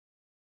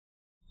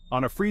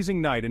On a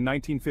freezing night in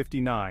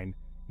 1959,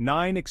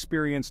 9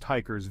 experienced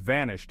hikers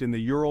vanished in the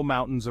Ural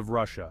Mountains of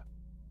Russia.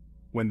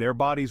 When their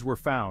bodies were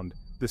found,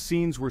 the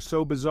scenes were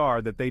so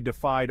bizarre that they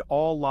defied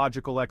all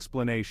logical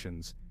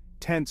explanations.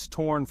 Tents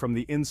torn from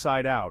the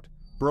inside out,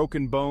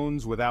 broken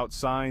bones without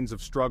signs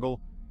of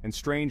struggle, and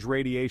strange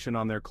radiation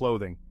on their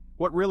clothing.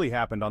 What really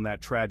happened on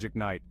that tragic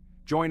night?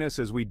 Join us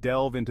as we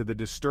delve into the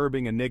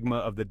disturbing enigma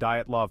of the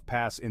Dyatlov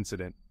Pass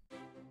incident.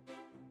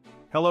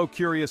 Hello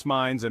curious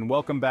minds, and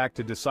welcome back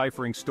to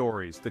Deciphering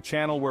Stories, the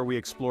channel where we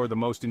explore the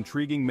most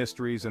intriguing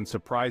mysteries and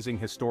surprising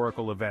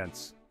historical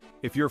events.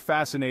 If you're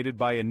fascinated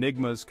by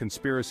enigmas,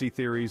 conspiracy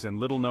theories, and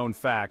little-known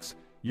facts,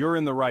 you're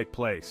in the right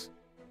place.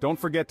 Don't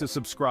forget to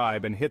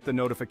subscribe and hit the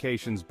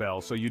notifications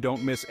bell so you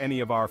don't miss any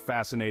of our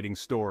fascinating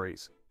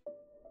stories.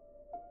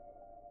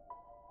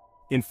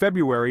 In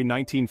February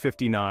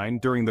 1959,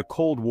 during the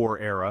Cold War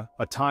era,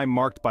 a time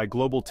marked by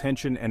global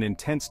tension and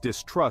intense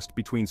distrust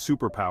between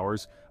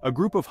superpowers, a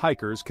group of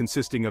hikers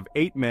consisting of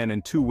 8 men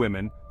and 2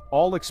 women,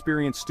 all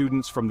experienced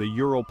students from the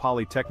Ural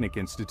Polytechnic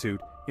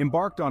Institute,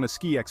 embarked on a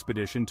ski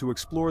expedition to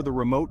explore the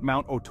remote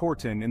Mount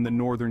Otorten in the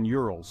northern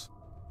Urals.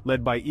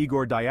 Led by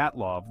Igor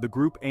Dyatlov, the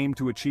group aimed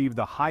to achieve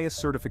the highest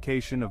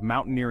certification of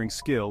mountaineering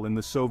skill in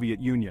the Soviet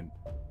Union.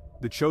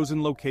 The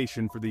chosen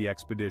location for the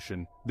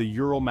expedition, the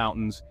Ural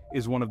Mountains,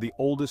 is one of the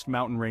oldest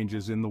mountain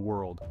ranges in the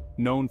world,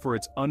 known for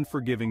its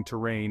unforgiving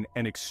terrain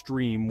and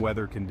extreme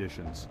weather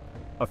conditions.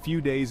 A few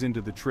days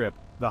into the trip,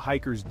 the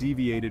hikers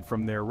deviated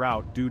from their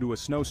route due to a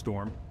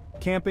snowstorm,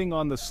 camping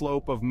on the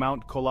slope of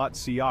Mount Kholat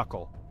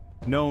Syakhl,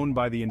 known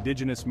by the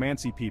indigenous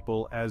Mansi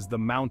people as the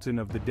Mountain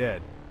of the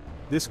Dead.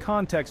 This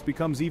context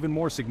becomes even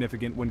more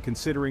significant when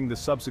considering the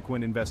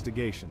subsequent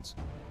investigations.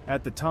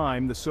 At the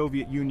time, the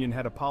Soviet Union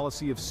had a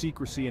policy of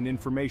secrecy and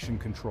information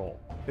control,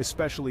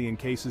 especially in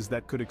cases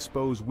that could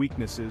expose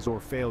weaknesses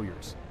or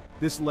failures.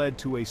 This led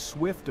to a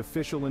swift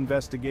official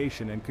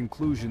investigation and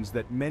conclusions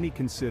that many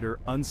consider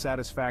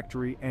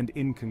unsatisfactory and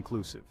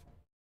inconclusive.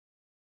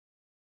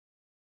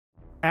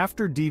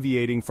 After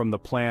deviating from the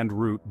planned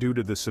route due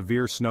to the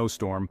severe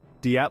snowstorm,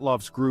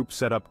 Dyatlov's group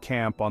set up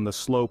camp on the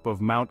slope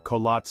of Mount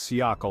Kholat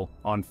Syakhl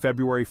on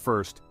February 1,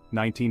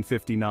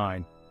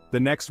 1959. The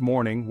next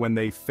morning, when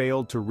they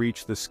failed to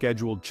reach the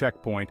scheduled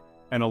checkpoint,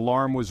 an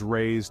alarm was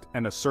raised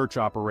and a search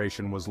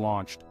operation was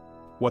launched.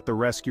 What the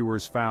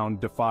rescuers found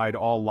defied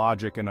all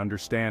logic and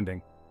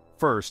understanding.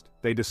 First,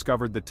 they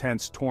discovered the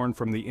tents torn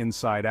from the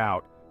inside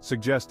out,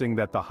 suggesting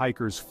that the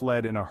hikers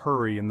fled in a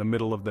hurry in the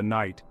middle of the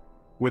night,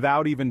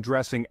 without even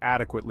dressing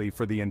adequately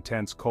for the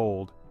intense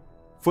cold.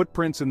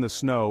 Footprints in the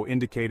snow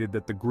indicated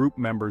that the group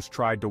members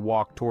tried to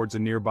walk towards a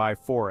nearby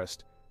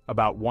forest,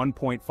 about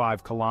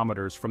 1.5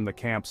 kilometers from the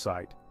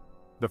campsite.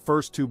 The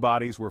first 2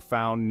 bodies were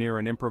found near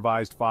an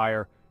improvised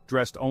fire,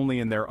 dressed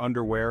only in their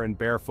underwear and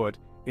barefoot,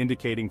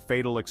 indicating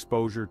fatal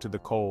exposure to the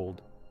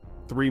cold.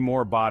 3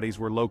 more bodies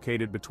were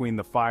located between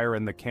the fire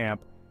and the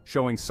camp,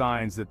 showing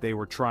signs that they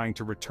were trying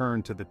to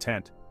return to the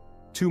tent.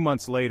 2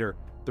 months later,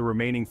 the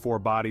remaining 4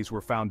 bodies were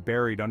found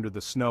buried under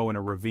the snow in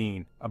a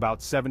ravine,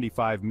 about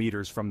 75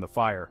 meters from the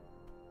fire.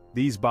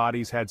 These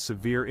bodies had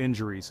severe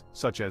injuries,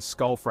 such as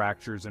skull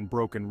fractures and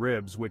broken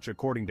ribs, which,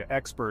 according to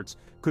experts,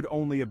 could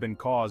only have been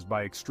caused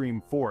by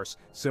extreme force,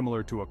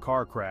 similar to a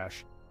car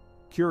crash.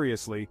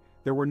 Curiously,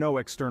 there were no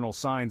external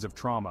signs of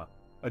trauma.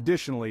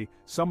 Additionally,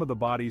 some of the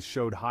bodies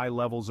showed high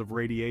levels of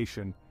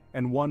radiation,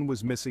 and one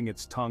was missing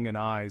its tongue and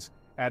eyes,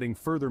 adding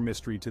further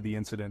mystery to the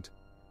incident.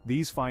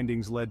 These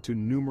findings led to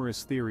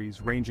numerous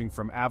theories ranging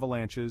from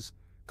avalanches,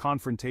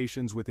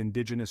 confrontations with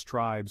indigenous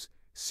tribes,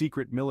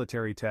 secret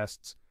military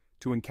tests,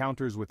 to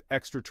encounters with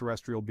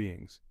extraterrestrial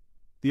beings.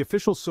 The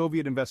official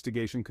Soviet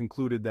investigation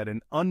concluded that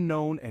an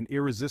unknown and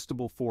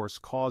irresistible force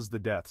caused the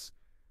deaths,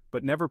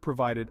 but never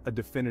provided a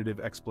definitive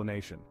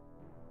explanation.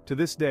 To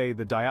this day,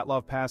 the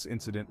Dyatlov Pass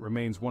incident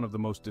remains one of the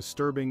most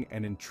disturbing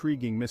and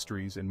intriguing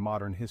mysteries in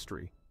modern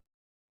history.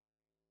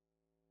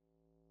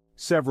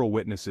 Several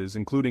witnesses,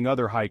 including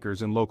other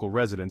hikers and local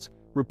residents,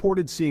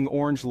 reported seeing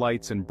orange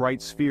lights and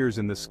bright spheres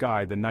in the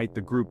sky the night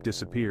the group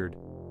disappeared.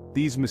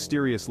 These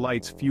mysterious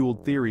lights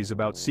fueled theories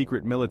about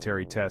secret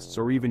military tests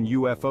or even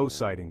UFO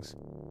sightings.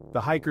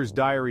 The hikers'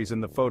 diaries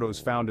and the photos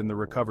found in the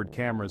recovered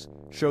cameras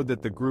showed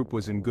that the group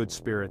was in good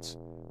spirits,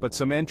 but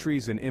some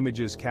entries and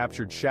images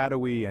captured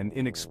shadowy and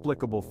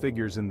inexplicable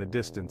figures in the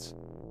distance.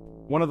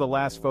 One of the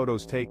last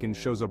photos taken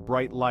shows a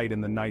bright light in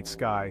the night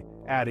sky,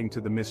 adding to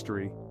the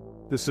mystery.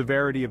 The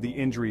severity of the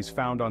injuries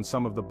found on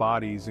some of the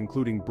bodies,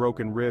 including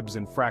broken ribs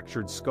and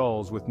fractured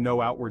skulls with no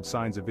outward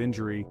signs of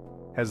injury,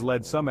 has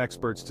led some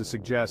experts to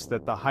suggest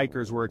that the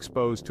hikers were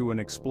exposed to an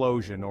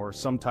explosion or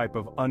some type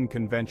of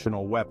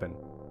unconventional weapon.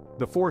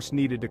 The force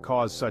needed to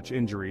cause such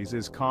injuries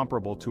is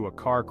comparable to a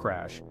car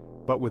crash,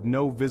 but with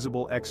no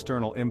visible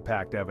external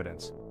impact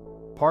evidence.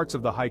 Parts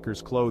of the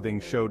hikers' clothing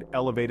showed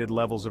elevated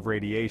levels of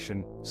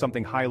radiation,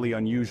 something highly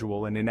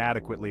unusual and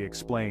inadequately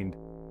explained.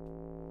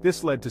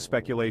 This led to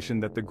speculation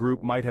that the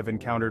group might have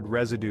encountered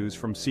residues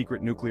from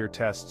secret nuclear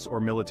tests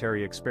or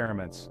military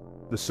experiments.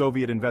 The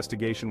Soviet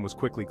investigation was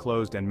quickly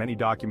closed and many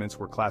documents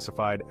were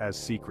classified as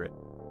secret.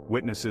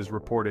 Witnesses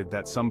reported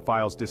that some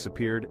files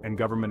disappeared and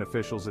government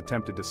officials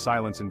attempted to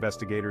silence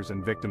investigators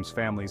and victims'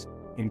 families,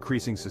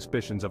 increasing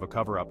suspicions of a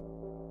cover-up.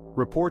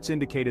 Reports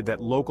indicated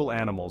that local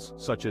animals,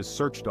 such as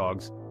search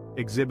dogs,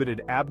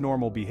 exhibited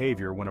abnormal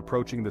behavior when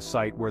approaching the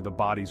site where the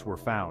bodies were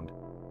found.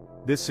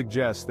 This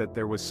suggests that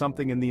there was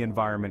something in the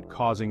environment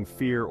causing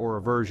fear or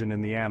aversion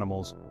in the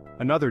animals,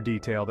 another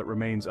detail that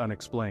remains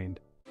unexplained.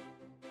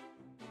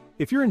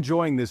 If you're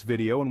enjoying this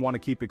video and want to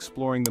keep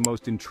exploring the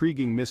most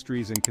intriguing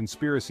mysteries and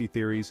conspiracy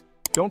theories,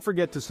 don't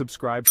forget to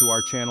subscribe to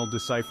our channel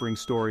Deciphering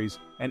Stories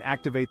and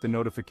activate the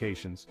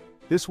notifications.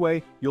 This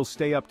way, you'll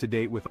stay up to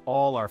date with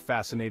all our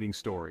fascinating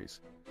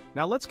stories.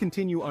 Now let's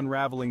continue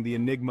unraveling the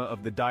enigma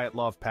of the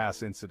Dyatlov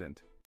Pass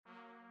incident.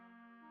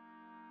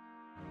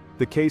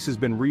 The case has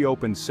been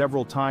reopened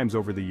several times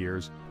over the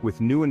years,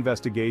 with new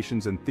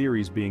investigations and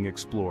theories being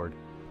explored.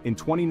 In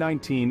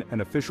 2019,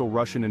 an official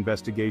Russian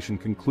investigation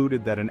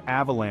concluded that an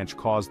avalanche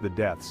caused the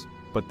deaths,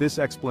 but this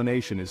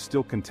explanation is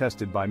still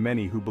contested by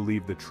many who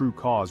believe the true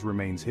cause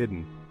remains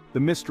hidden. The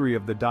mystery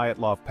of the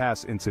Dyatlov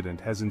Pass incident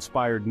has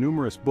inspired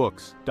numerous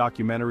books,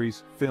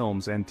 documentaries,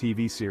 films, and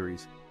TV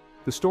series.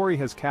 The story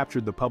has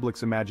captured the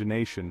public's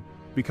imagination,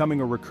 becoming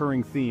a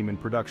recurring theme in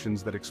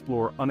productions that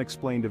explore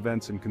unexplained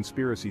events and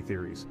conspiracy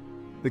theories.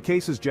 The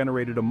case has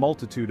generated a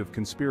multitude of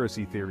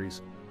conspiracy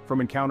theories, from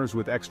encounters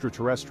with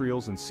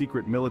extraterrestrials and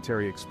secret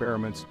military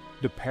experiments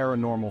to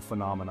paranormal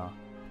phenomena.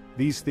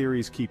 These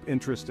theories keep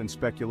interest and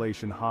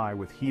speculation high,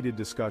 with heated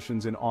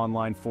discussions in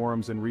online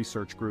forums and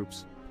research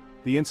groups.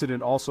 The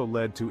incident also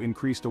led to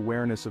increased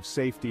awareness of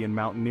safety in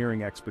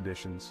mountaineering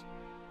expeditions.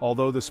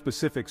 Although the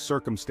specific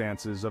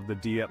circumstances of the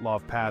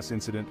Dyatlov Pass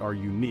incident are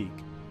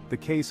unique, the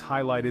case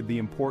highlighted the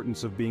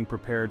importance of being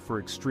prepared for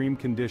extreme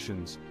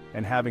conditions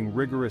and having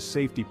rigorous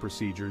safety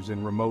procedures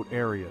in remote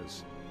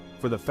areas.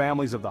 For the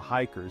families of the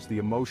hikers, the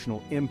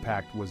emotional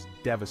impact was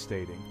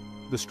devastating.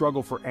 The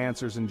struggle for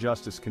answers and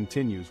justice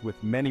continues,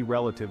 with many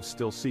relatives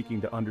still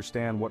seeking to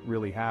understand what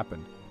really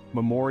happened.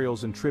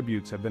 Memorials and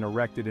tributes have been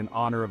erected in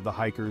honor of the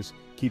hikers,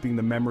 keeping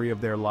the memory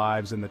of their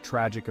lives and the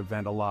tragic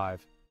event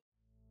alive.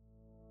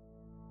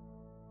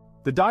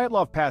 The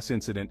Dyatlov Pass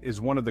incident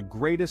is one of the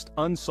greatest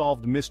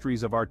unsolved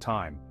mysteries of our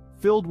time,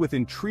 filled with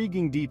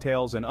intriguing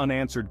details and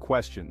unanswered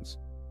questions.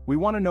 We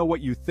want to know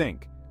what you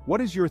think.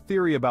 What is your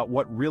theory about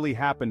what really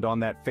happened on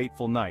that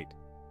fateful night?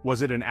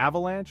 Was it an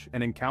avalanche,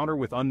 an encounter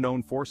with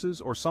unknown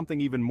forces, or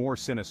something even more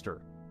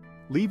sinister?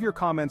 Leave your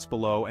comments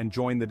below and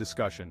join the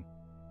discussion.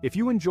 If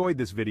you enjoyed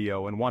this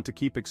video and want to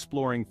keep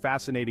exploring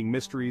fascinating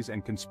mysteries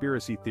and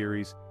conspiracy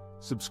theories,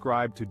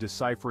 subscribe to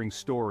Deciphering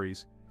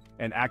Stories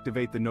and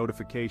activate the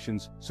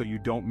notifications so you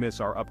don't miss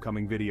our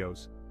upcoming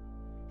videos.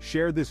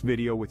 Share this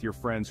video with your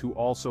friends who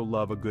also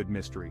love a good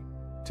mystery.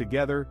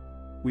 Together,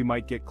 we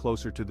might get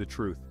closer to the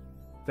truth.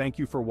 Thank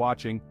you for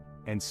watching,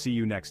 and see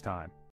you next time.